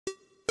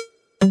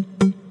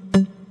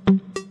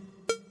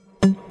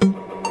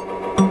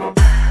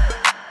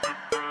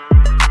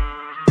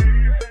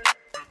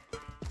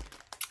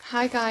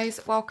Hi guys,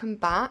 welcome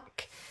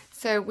back.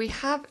 So we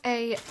have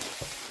a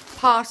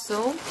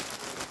parcel,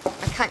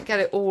 I can't get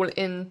it all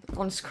in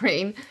on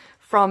screen,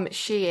 from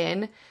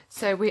Shein.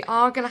 So we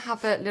are going to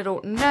have a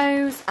little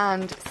nose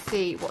and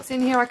see what's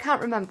in here. I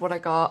can't remember what I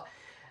got.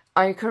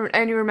 I can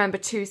only remember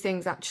two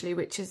things actually,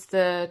 which is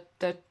the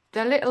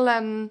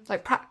little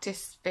like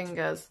practice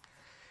fingers,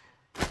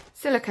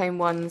 silicone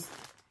ones,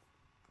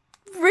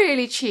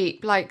 really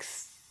cheap, like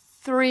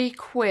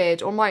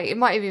 £3 or it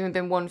might have even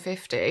been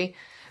 £1.50,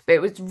 but it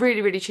was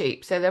really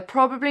cheap, so they're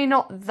probably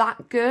not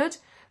that good.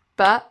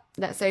 But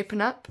let's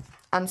open up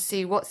and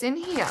see what's in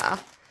here.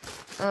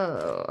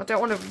 Oh, I don't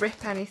want to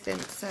rip anything,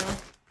 so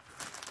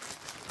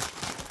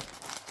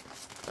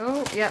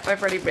oh yeah,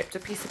 I've already ripped a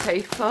piece of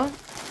paper.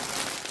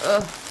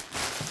 Ugh.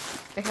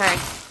 Okay,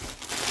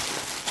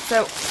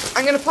 so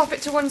I'm going to pop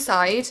it to one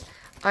side.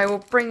 I will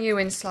bring you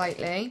in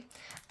slightly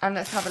and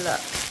let's have a look.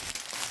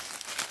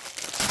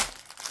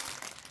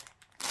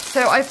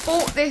 So I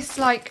bought this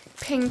like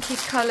pinky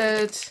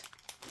coloured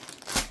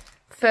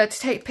to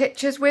take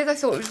pictures with. I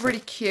thought it was really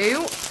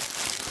cute.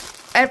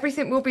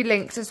 Everything will be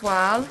linked as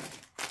well.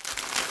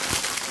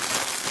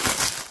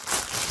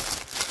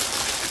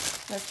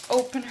 Let's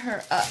open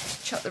her up,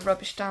 chuck the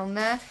rubbish down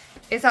there.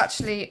 It's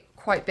actually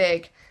quite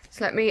big.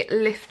 So let me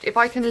lift, if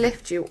I can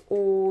lift you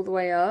all the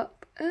way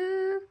up.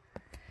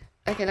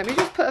 Okay, let me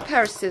just put a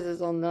pair of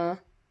scissors on there.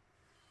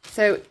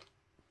 So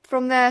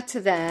from there to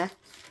there,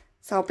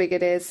 that's how big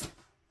it is.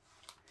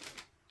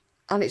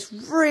 And it's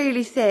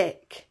really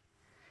thick.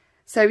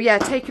 So yeah,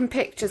 taking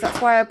pictures,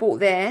 that's why I bought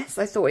this.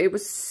 I thought it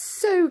was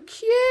so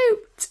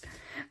cute.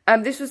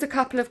 This was a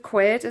couple of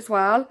 £2 as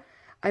well.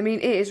 I mean,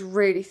 it is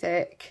really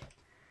thick.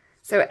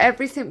 So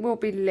everything will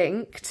be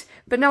linked.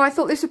 But no, I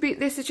thought this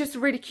is just a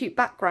really cute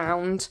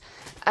background.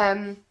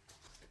 Yeah,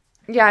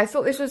 I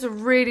thought this was a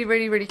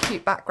really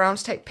cute background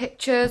to take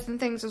pictures and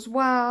things as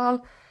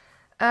well.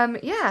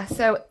 Yeah,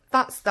 so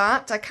that's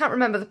that. I can't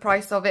remember the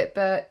price of it,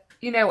 but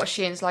you know what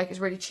Shein's like, it's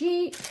really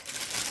cheap.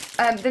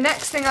 The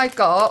next thing I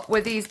got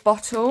were these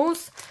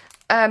bottles.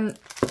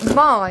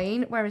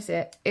 Mine, where is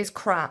it, is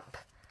crap.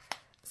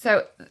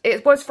 So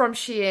it was from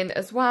Shein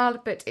as well,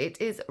 but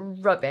it is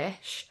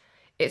rubbish.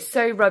 It's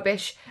so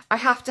rubbish. I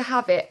have to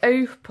have it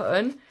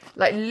open,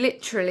 like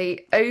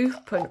literally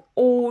open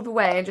all the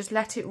way and just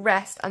let it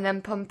rest and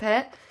then pump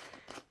it.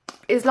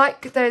 It's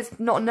like there's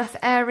not enough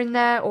air in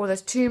there or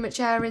there's too much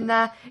air in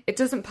there. It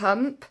doesn't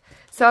pump.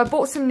 So I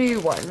bought some new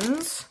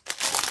ones.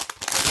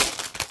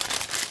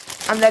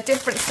 And they're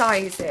different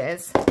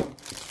sizes.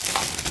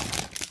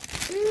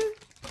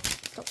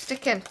 Stop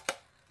sticking.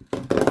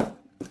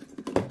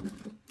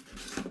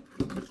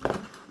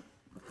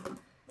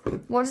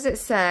 What does it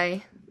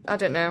say? I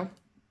don't know.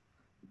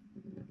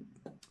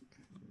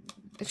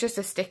 It's just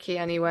a sticky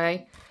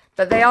anyway.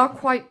 But they are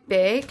quite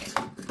big.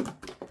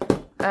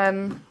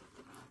 Yeah,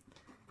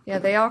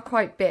 they are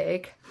quite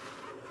big.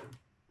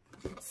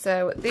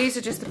 So these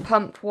are just the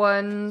pump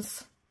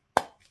ones.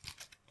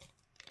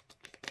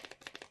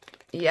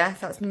 Yes,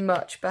 that's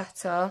much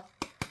better.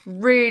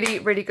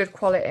 Really good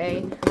quality.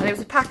 And it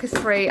was a pack of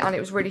 3 and it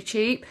was really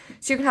cheap.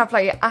 So you can have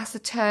like your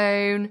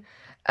acetone,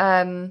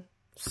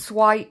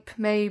 swipe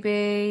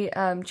maybe,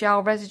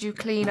 gel residue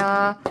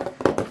cleaner.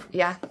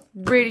 Yeah,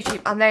 really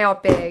cheap. And they are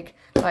big.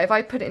 Like if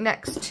I put it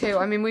next to,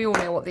 I mean, we all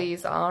know what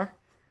these are.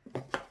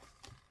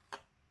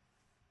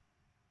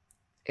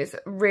 It's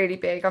really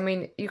big. I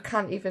mean, you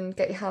can't even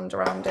get your hand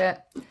around it.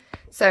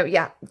 So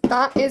yeah,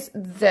 that is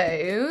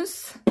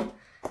those.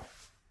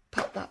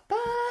 Pop that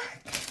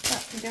back.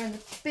 That can go in the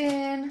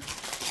bin.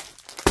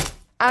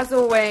 As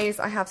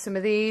always, I have some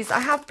of these. I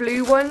have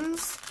blue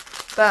ones,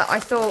 but I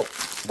thought,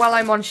 while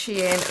I'm on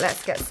Shein,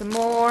 let's get some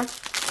more.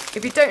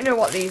 If you don't know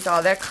what these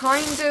are, they're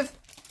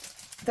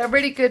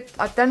really good.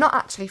 They're not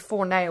actually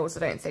for nails,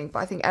 I don't think, but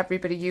I think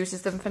everybody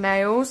uses them for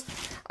nails.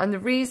 And the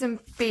reason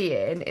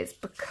being is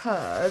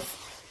because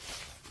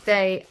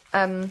they,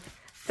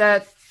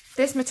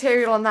 this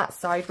material on that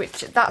side,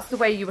 which that's the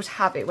way you would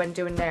have it when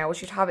doing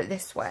nails, you'd have it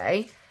this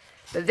way.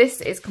 But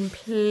this is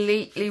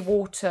completely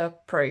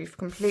waterproof,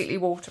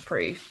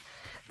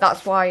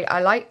 That's why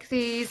I like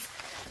these.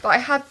 But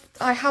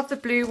I have the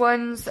blue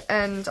ones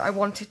and I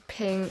wanted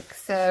pink.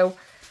 So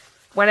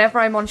whenever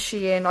I'm on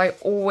Shein, I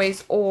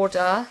always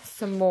order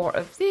some more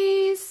of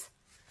these.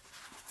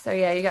 So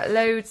yeah, you get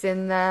loads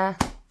in there.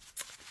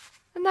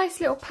 A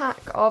nice little pack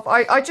of,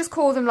 I just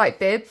call them like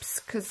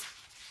bibs, because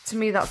to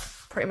me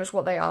that's pretty much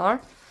what they are.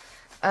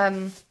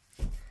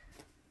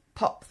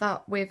 Pop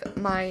that with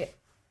my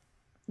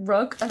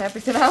rug and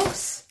everything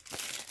else.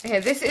 Okay,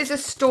 this is a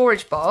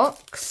storage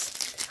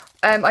box.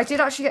 I did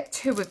actually get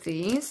 2 of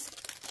these,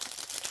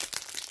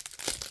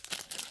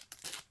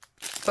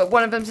 but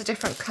one of them's a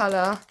different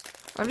colour.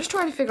 I'm just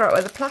trying to figure out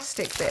where the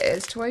plastic bit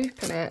is to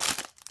open it.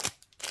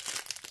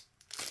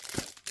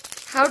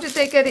 How did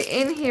they get it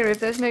in here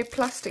if there's no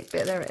plastic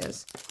bit? There it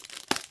is.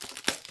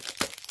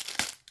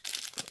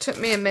 Took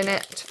me a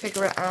minute to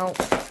figure it out.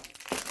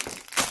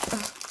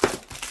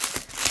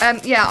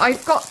 Yeah,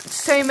 I've got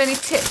so many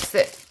tips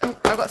that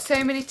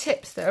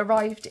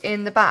arrived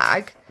in the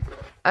bag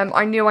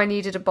I knew I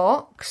needed a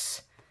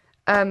box.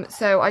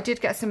 So I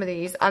did get some of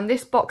these, and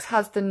this box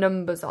has the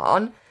numbers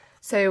on.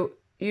 So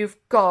you've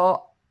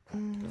got,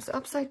 it's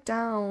upside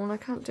down, I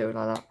can't do it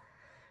like that.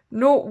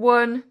 0,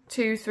 1,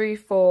 2, 3,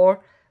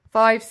 4,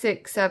 5,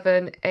 6,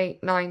 7,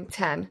 8, 9,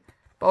 10.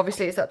 But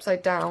obviously it's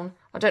upside down.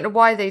 I don't know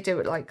why they do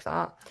it like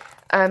that.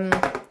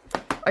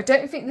 I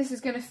don't think this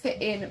is going to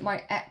fit in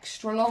my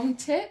extra long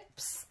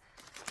tips,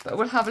 but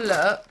we'll have a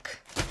look.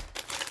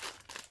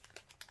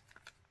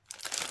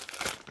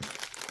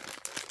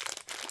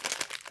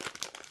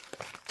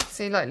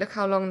 See, like, look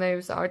how long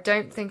those are. I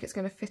don't think it's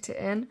going to fit it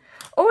in.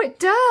 Oh, it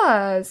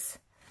does.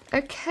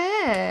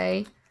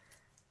 Okay.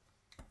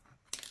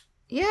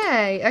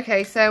 Yay.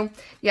 Okay, so,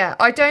 yeah,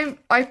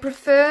 I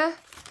prefer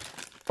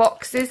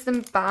boxes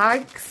than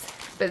bags,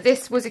 but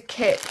this was a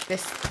kit,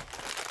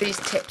 these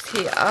tips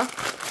here.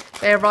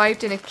 They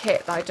arrived in a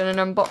kit that I'd done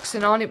an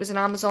unboxing on. It was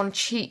an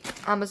cheap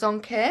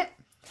Amazon kit.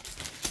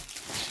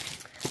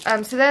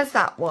 So there's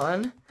that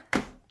one.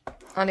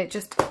 And it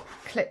just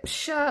clips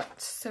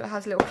shut, so it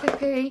has a little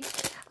clippy.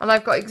 And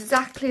I've got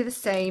exactly the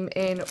same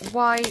in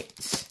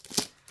white.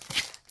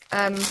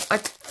 I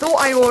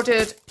thought I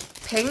ordered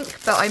pink,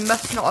 but I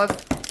must not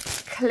have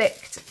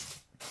clicked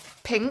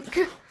pink.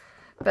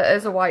 But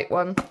there's a white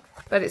one.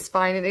 But it's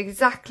fine. It's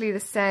exactly the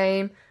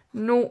same.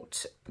 0,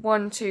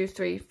 1, 2,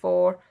 3,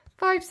 4,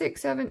 5,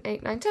 6, 7,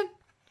 8, 9, 10.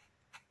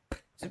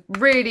 It's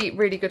really,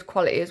 really good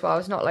quality as well.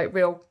 It's not like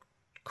real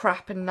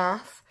crap and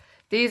naff.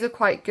 These are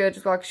quite good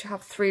as well because you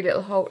have 3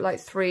 little holes, like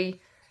 3.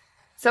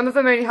 Some of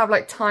them only have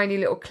like tiny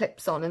little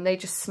clips on and they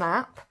just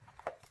snap.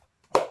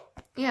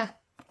 Yeah,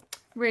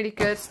 really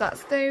good. So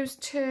that's those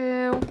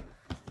 2.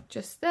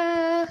 Just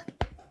there.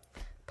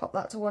 Pop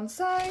that to one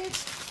side.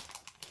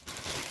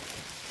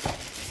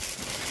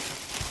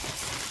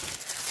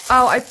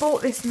 Oh, I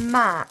bought this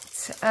mat.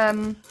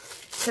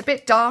 It's a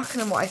bit darker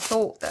than what I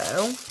thought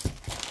though.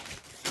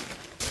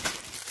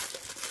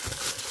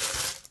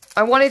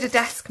 I wanted a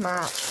desk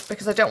mat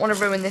because I don't want to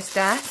ruin this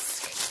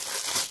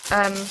desk.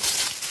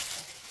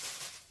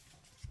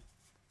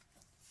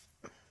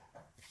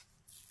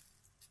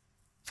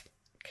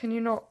 Can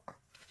you not?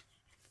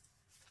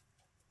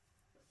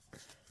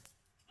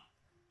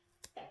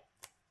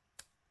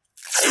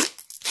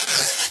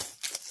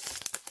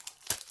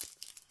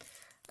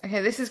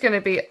 Okay, this is going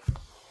to be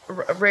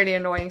really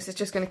annoying, so it's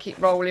just going to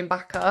keep rolling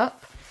back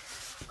up.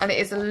 And it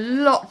is a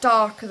lot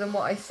darker than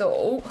what I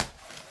thought.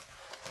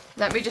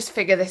 Let me just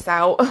figure this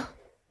out.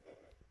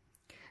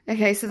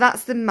 Okay, so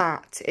that's the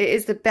mat. It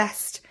is the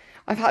best.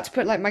 I've had to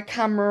put like my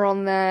camera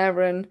on there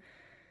and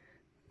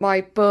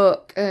my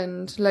book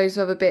and loads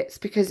of other bits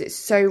because it's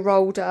so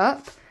rolled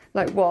up.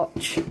 Like,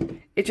 watch.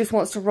 It just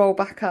wants to roll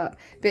back up.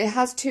 But it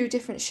has 2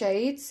 different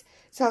shades.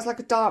 So it has like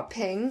a dark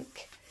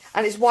pink.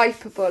 And it's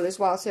wipeable as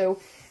well,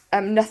 so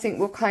nothing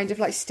will kind of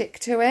like stick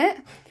to it.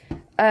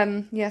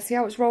 Yeah, see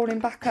how it's rolling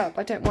back up?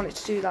 I don't want it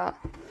to do that.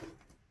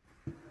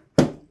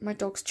 My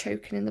dog's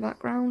choking in the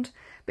background.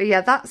 But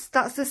yeah, that's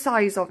the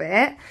size of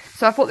it.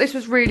 So I thought this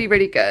was really,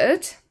 really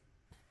good.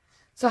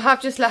 So I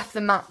have just left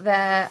the mat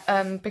there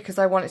because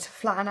I want it to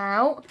flatten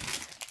out.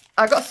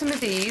 I got some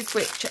of these,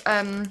 which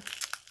I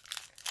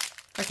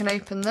can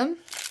open them.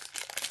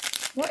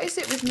 What is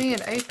it with me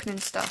and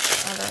opening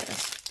stuff? I don't know.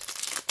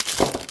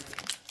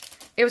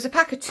 It was a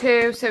pack of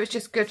 2, so it's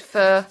just good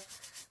for,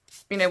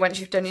 you know, once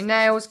you've done your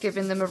nails,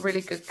 giving them a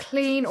really good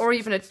clean or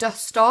even a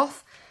dust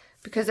off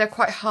because they're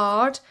quite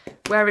hard.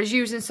 Whereas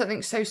using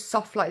something so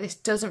soft like this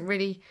doesn't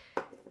really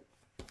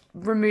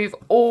remove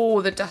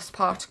all the dust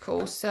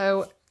particles.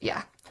 So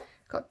yeah,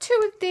 got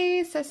 2 of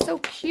these. They're so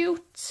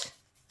cute.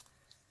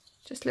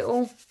 Just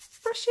little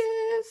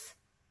brushes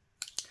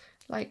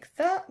like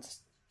that.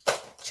 Just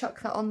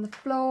chuck that on the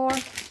floor.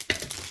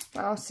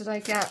 What else did I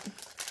get?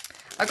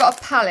 I got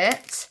a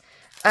palette.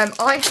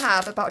 I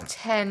have about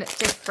 10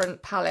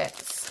 different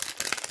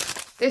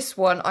palettes. This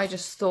one I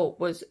just thought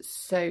was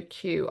so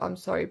cute. I'm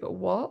sorry, but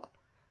what?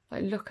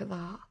 Like, look at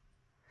that.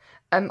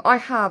 I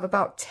have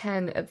about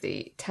 10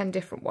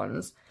 different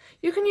ones.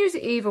 You can use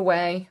it either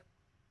way.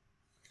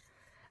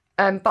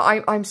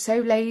 But I'm so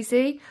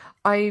lazy.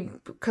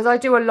 Because I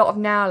do a lot of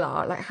nail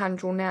art, like hand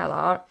drawn nail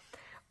art.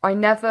 I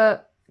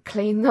never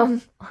clean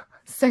them.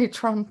 So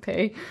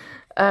trumpy.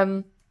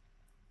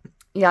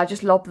 Yeah, I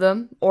just lob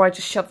them or I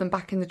just shove them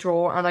back in the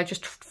drawer and I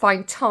just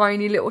find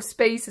tiny little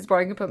spaces where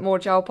I can put more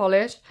gel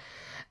polish.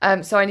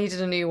 So I needed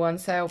a new one,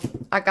 so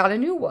I got a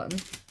new one.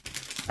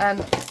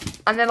 And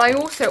then I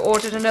also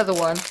ordered another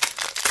one.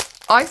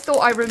 I thought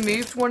I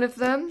removed one of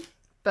them,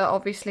 but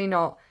obviously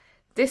not.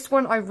 This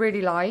one I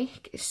really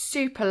like. It's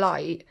super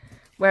light,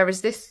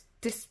 whereas this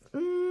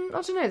I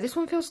don't know, this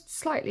one feels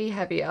slightly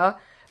heavier.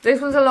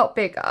 This one's a lot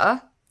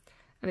bigger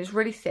and it's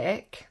really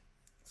thick.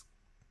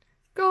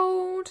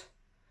 Gold.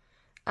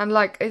 And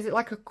like, is it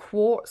like a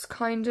quartz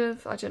kind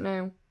of, I don't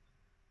know,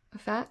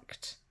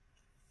 effect?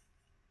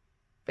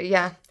 But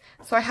yeah,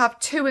 so I have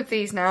 2 of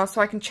these now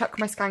so I can chuck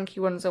my skanky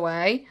ones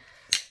away.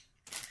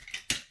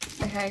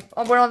 Okay,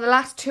 we're on the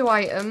last 2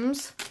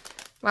 items.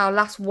 Well,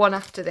 last one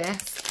after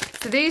this.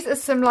 So these are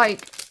some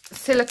like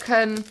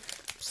silicone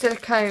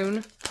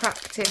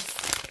practice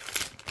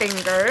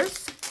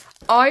fingers.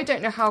 I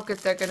don't know how good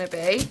they're going to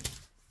be.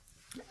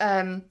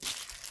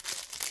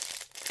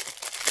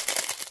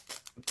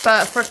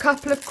 But for a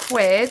couple of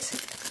quid,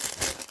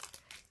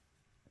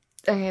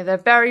 okay, they're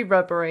very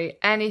rubbery.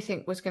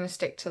 Anything was going to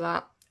stick to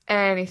that.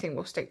 Anything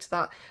will stick to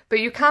that. But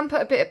you can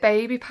put a bit of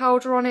baby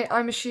powder on it,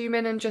 I'm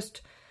assuming, and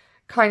just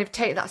kind of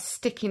take that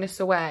stickiness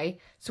away.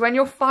 So when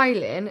you're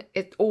filing,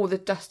 all the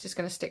dust is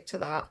going to stick to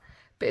that.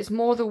 But it's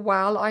more the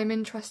well I'm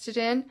interested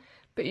in.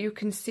 But you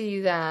can see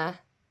there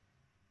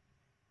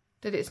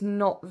that it's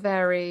not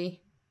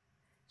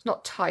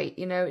tight,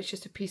 you know, it's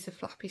just a piece of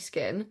flappy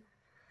skin.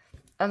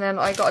 And then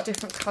I got a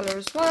different colour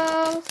as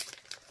well.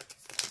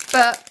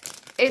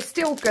 But it's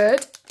still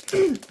good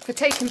for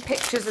taking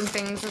pictures and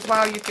things as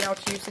well. You'd be able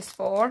to use this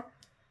for.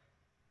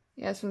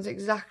 Yeah, this one's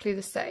exactly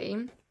the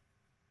same.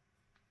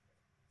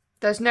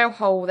 There's no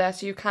hole there,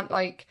 so you can't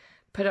like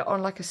put it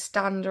on like a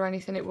stand or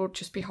anything. It will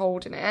just be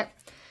holding it.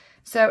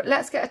 So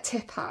let's get a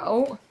tip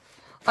out.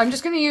 I'm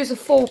just going to use a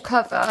full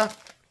cover.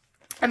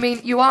 I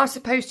mean, you are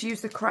supposed to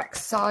use the correct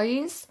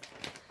size.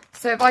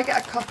 So if I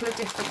get a couple of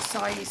different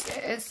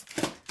sizes,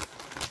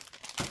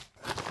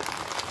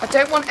 I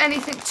don't want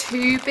anything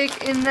too big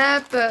in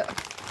there, but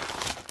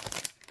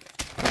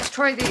let's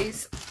try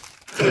these.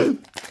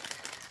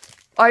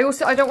 I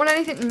don't want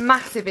anything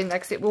massive in there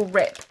because it will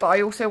rip, but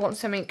I also want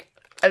something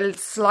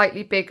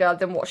slightly bigger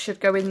than what should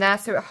go in there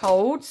so it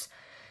holds.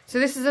 So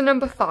this is a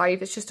number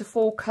 5. It's just a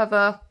full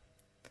cover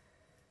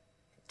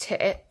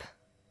tip.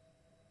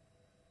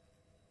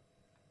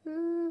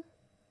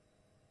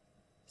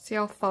 See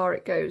how far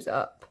it goes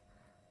up.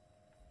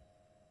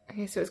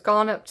 Okay, so it's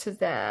gone up to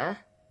there.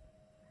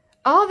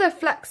 Oh, they're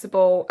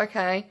flexible.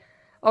 Okay.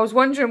 I was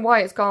wondering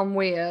why it's gone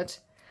weird.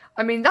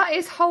 I mean, that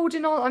is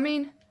holding on. I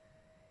mean,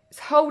 it's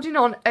holding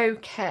on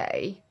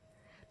okay.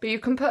 But you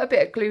can put a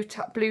bit of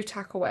blue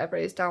tack or whatever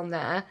it is down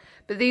there.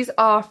 But these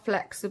are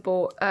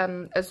flexible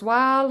as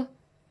well.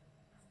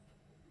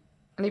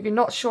 And if you're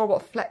not sure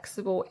what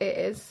flexible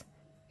is,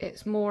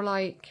 it's more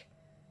like,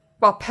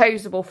 well,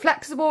 posable.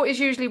 Flexible is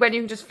usually when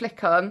you can just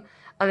flick them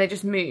and they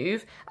just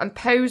move. And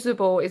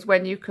posable is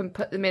when you can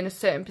put them in a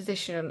certain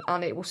position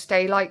and it will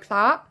stay like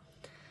that.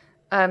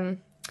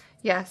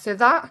 Yeah, so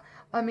that,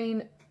 I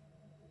mean,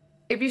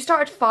 if you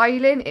started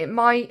filing,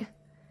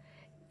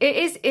 it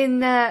is in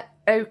there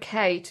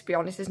okay, to be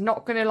honest. It's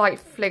not going to like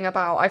fling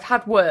about. I've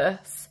had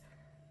worse.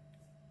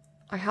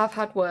 I have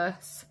had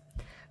worse.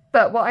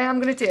 But what I am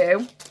going to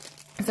do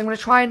is I'm going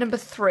to try a number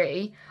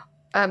 3.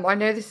 I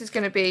know this is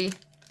going to be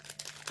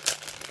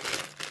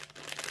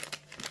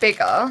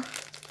bigger.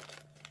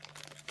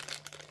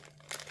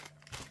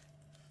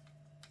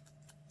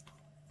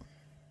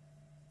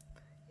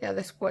 Yeah,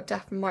 this what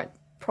definitely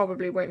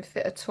probably won't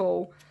fit at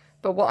all.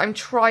 But what I'm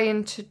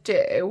trying to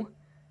do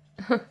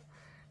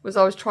was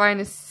I was trying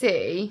to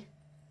see.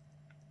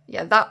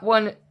 Yeah, that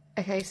one.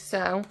 Okay,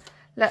 so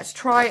let's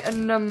try a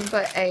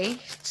number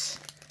 8.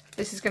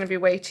 This is going to be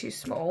way too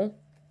small.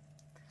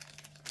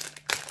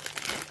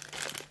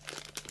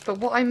 But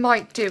what I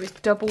might do is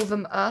double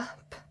them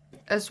up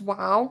as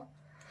well.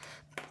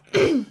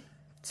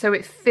 So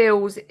it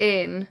fills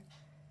in.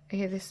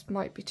 Okay, this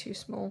might be too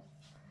small.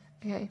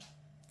 Okay.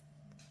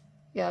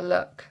 Yeah,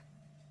 look.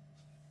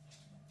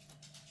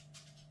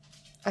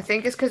 I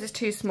think it's because it's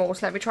too small.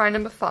 So let me try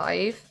number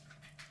 5.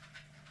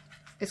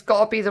 It's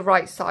got to be the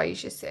right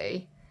size, you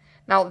see.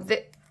 Now,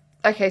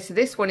 okay, so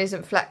this one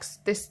isn't flex.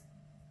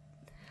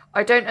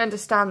 I don't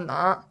understand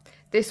that.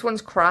 This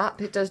one's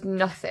crap. It does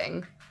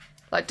nothing.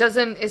 Like,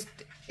 it's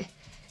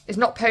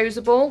not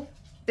posable.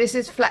 This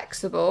is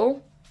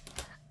flexible.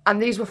 And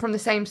these were from the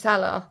same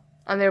seller.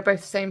 And they were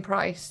both the same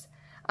price.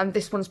 And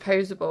this one's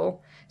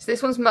posable. So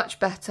this one's much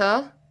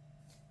better.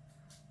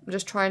 I'm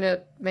just trying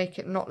to make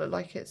it not look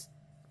like it's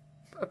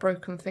a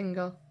broken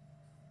finger.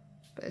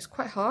 But it's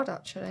quite hard,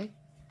 actually.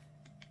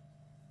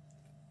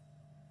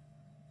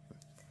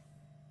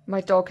 My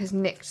dog has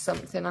nicked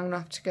something. I'm going to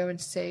have to go and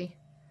see.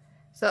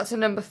 So that's a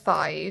number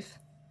 5.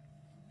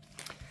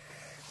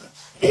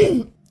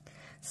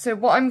 So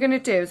what I'm going to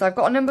do is I've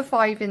got a number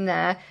 5 in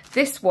there.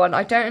 This one,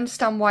 I don't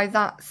understand why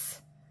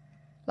that's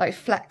like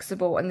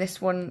flexible and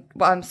this one,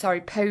 well, I'm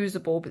sorry,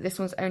 posable, but this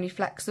one's only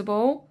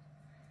flexible.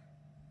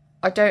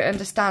 I don't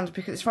understand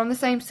because it's from the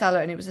same seller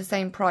and it was the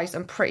same price.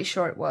 I'm pretty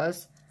sure it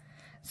was.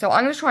 So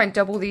I'm going to try and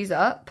double these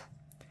up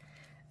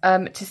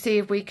to see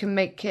if we can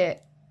make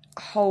it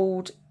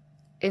hold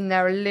in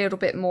there a little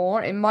bit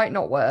more. It might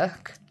not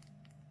work.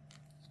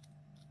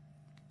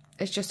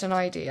 It's just an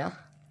idea.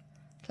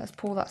 Let's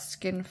pull that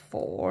skin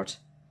forward.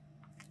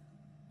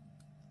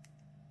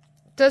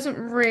 Doesn't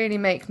really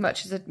make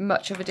much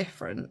of a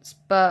difference,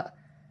 but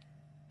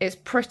it's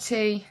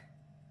pretty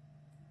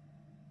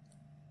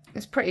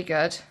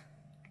good.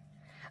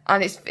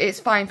 And it's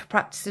fine for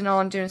practicing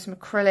on, doing some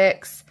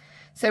acrylics.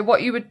 So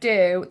what you would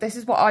do, this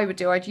is what I would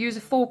do. I'd use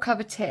a full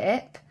cover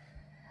tip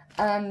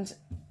and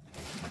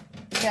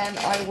then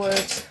I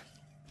would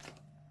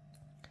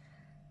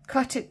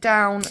cut it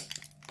down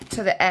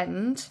to the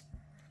end.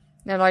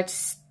 Then I'd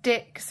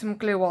stick some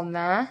glue on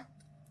there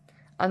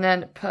and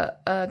then put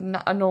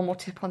a normal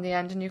tip on the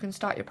end and you can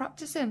start your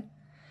practicing.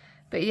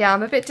 But yeah,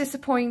 I'm a bit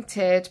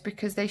disappointed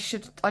because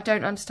I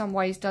don't understand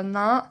why he's done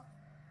that.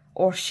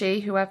 Or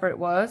she, whoever it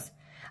was.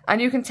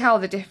 And you can tell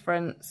the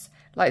difference.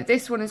 Like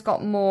this one has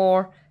got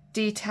more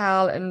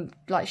detail and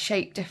like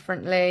shaped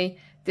differently.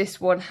 This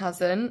one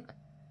hasn't.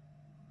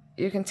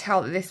 You can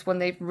tell that this one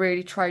they've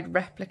really tried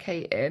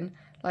replicating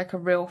like a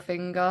real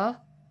finger.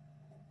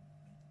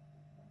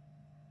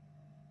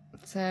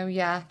 So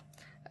yeah.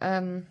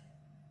 But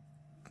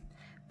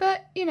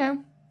you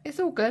know, it's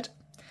all good.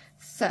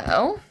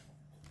 So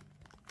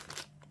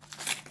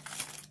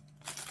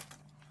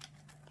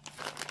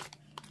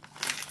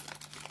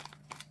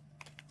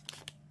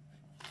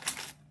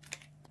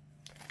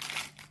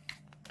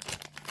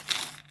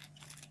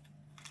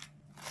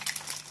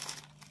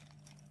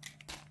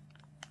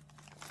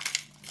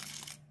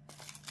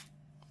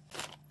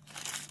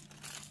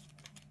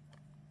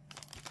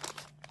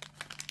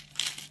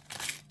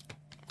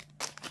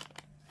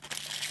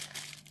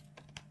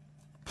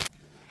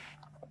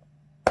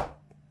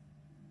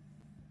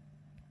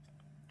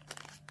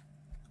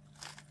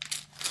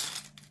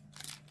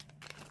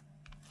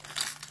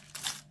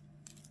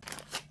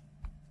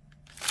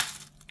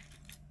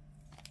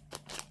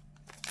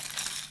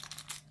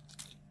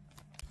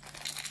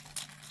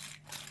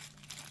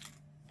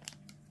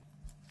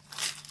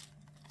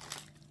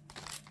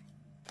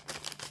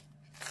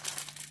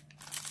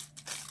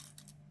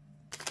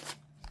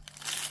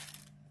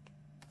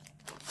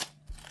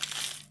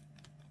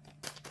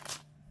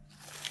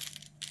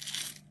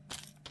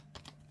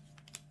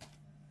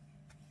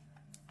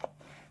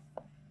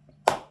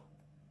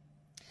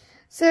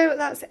So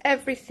that's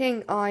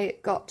everything I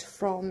got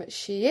from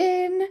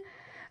Shein.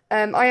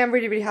 I am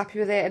really, really happy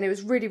with it, and it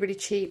was really, really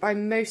cheap.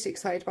 I'm most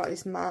excited about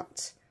this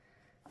matte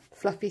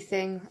fluffy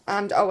thing.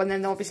 And oh, and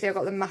then obviously I've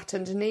got the matte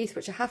underneath,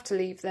 which I have to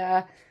leave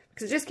there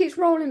because it just keeps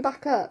rolling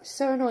back up.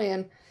 So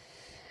annoying.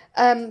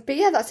 But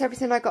yeah, that's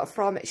everything I got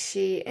from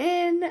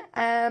Shein.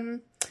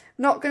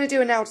 Not going to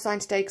do a nail design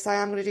today because I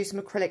am going to do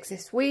some acrylics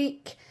this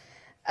week.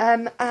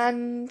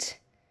 And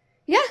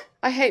yeah,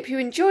 I hope you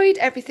enjoyed.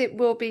 Everything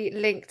will be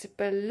linked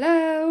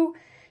below.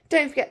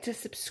 Don't forget to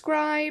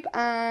subscribe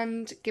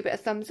and give it a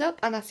thumbs up,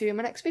 and I'll see you in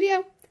my next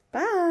video.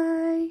 Bye!